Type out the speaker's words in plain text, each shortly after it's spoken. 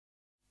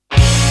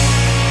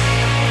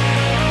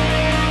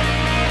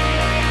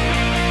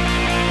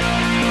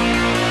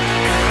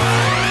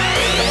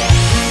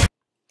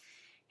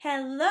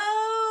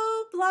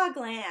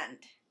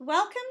Frogland!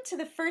 Welcome to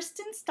the first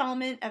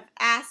installment of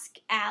Ask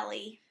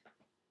Allie.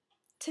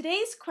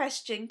 Today's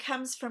question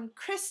comes from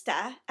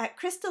Krista at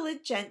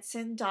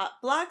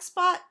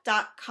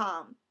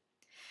kristalynjensen.blogspot.com.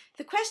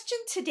 The question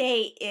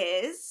today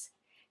is,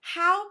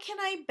 how can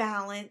I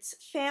balance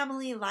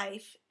family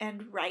life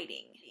and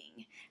writing?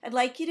 I'd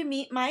like you to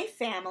meet my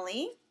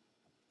family.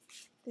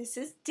 This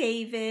is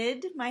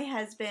David, my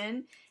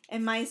husband,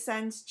 and my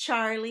sons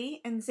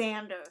Charlie and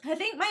Xander. I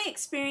think my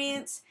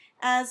experience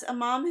as a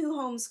mom who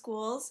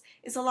homeschools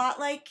is a lot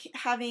like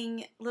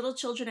having little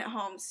children at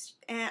home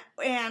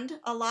and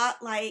a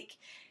lot like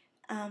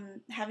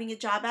having a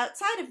job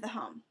outside of the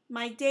home.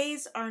 My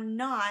days are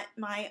not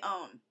my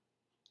own.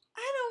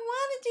 I don't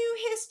want to do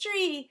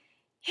history.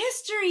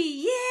 History,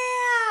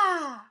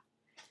 yeah!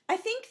 I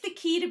think the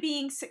key to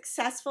being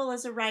successful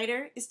as a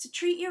writer is to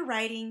treat your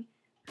writing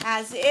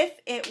as if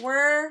it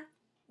were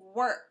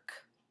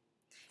work.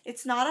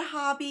 It's not a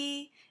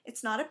hobby,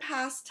 it's not a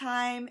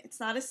pastime, it's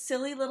not a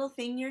silly little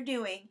thing you're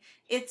doing.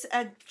 It's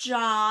a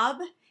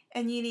job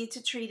and you need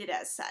to treat it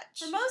as such.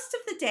 For most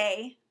of the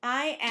day,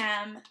 I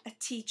am a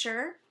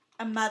teacher,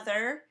 a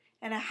mother,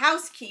 and a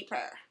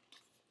housekeeper.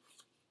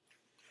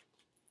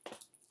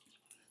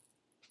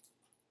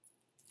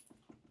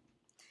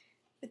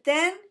 But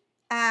then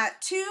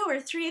at 2 or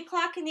 3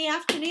 o'clock in the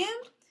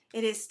afternoon,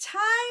 it is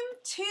time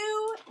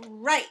to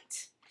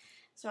write.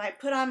 So I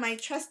put on my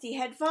trusty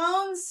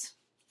headphones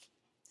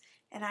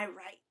and I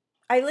write.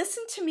 I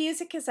listen to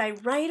music as I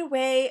write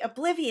away,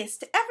 oblivious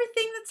to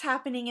everything that's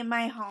happening in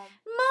my home.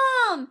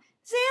 Mom,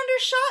 Xander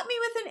shot me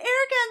with an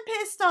airgun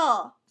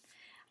pistol.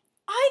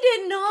 I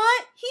did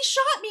not. He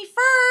shot me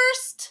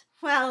first.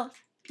 Well,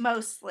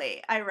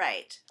 mostly I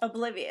write,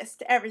 oblivious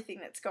to everything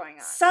that's going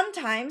on.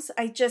 Sometimes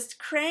I just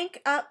crank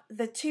up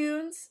the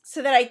tunes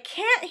so that I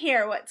can't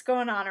hear what's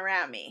going on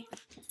around me.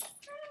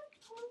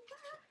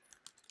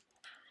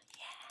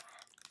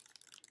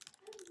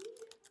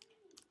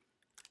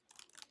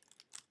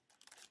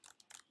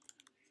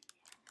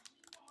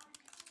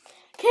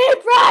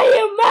 Keep writing,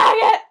 you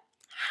maggot!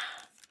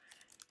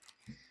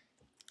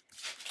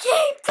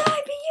 Keep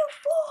typing, you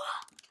fool!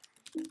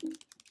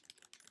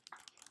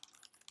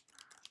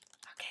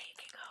 Okay, you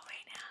can go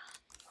away now.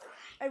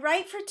 I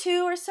write for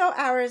 2 or so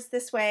hours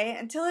this way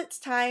until it's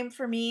time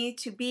for me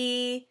to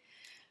be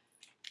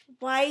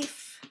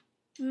wife,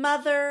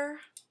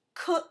 mother,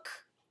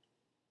 cook.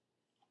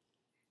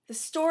 The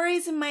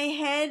stories in my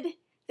head,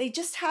 they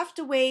just have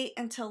to wait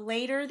until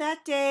later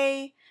that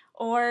day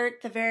or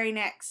the very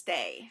next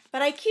day.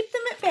 But I keep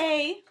them at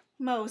bay,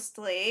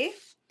 mostly,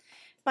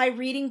 by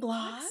reading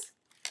blogs.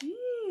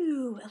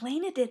 Ooh,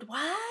 Elena did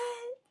what?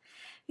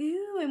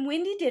 Ooh, and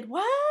Wendy did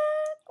what?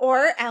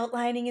 Or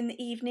outlining in the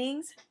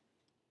evenings.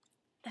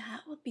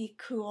 That would be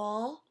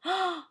cool.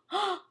 Or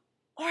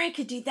I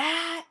could do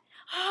that.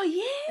 Oh,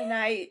 yeah. And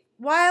I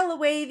while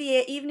away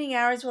the evening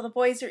hours while the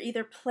boys are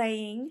either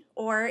playing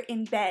or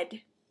in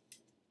bed.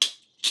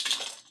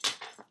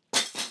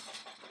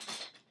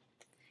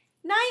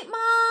 Night,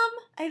 Mom.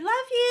 I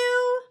love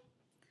you.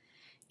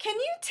 Can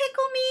you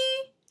tickle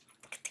me?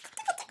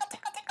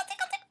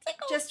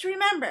 Just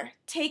remember,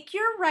 take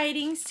your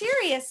writing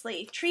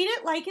seriously. Treat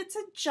it like it's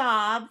a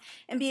job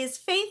and be as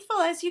faithful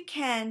as you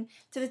can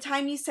to the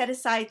time you set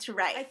aside to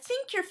write. I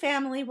think your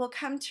family will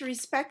come to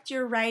respect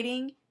your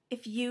writing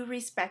if you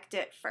respect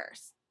it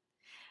first.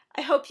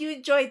 I hope you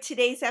enjoyed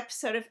today's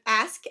episode of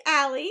Ask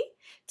Allie.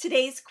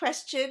 Today's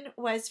question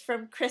was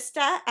from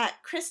Krista at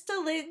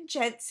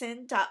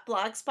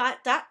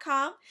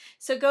kristalynjensen.blogspot.com.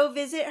 So go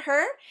visit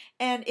her,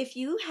 and if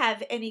you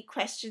have any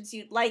questions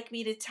you'd like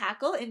me to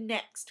tackle in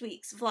next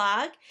week's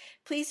vlog,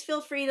 please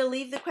feel free to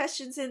leave the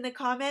questions in the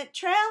comment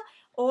trail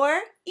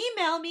or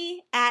email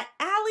me at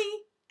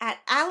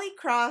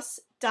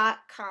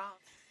allie@alliecross.com.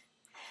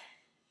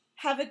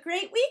 Have a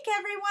great week,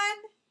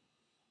 everyone.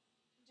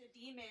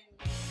 Demon.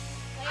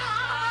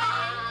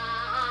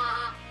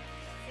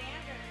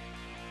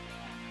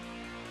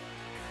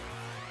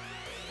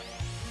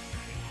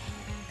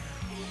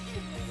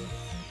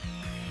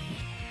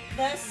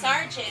 The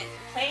Sergeant,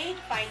 played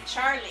by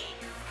Charlie.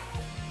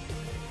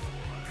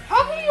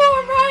 How come you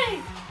are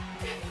running?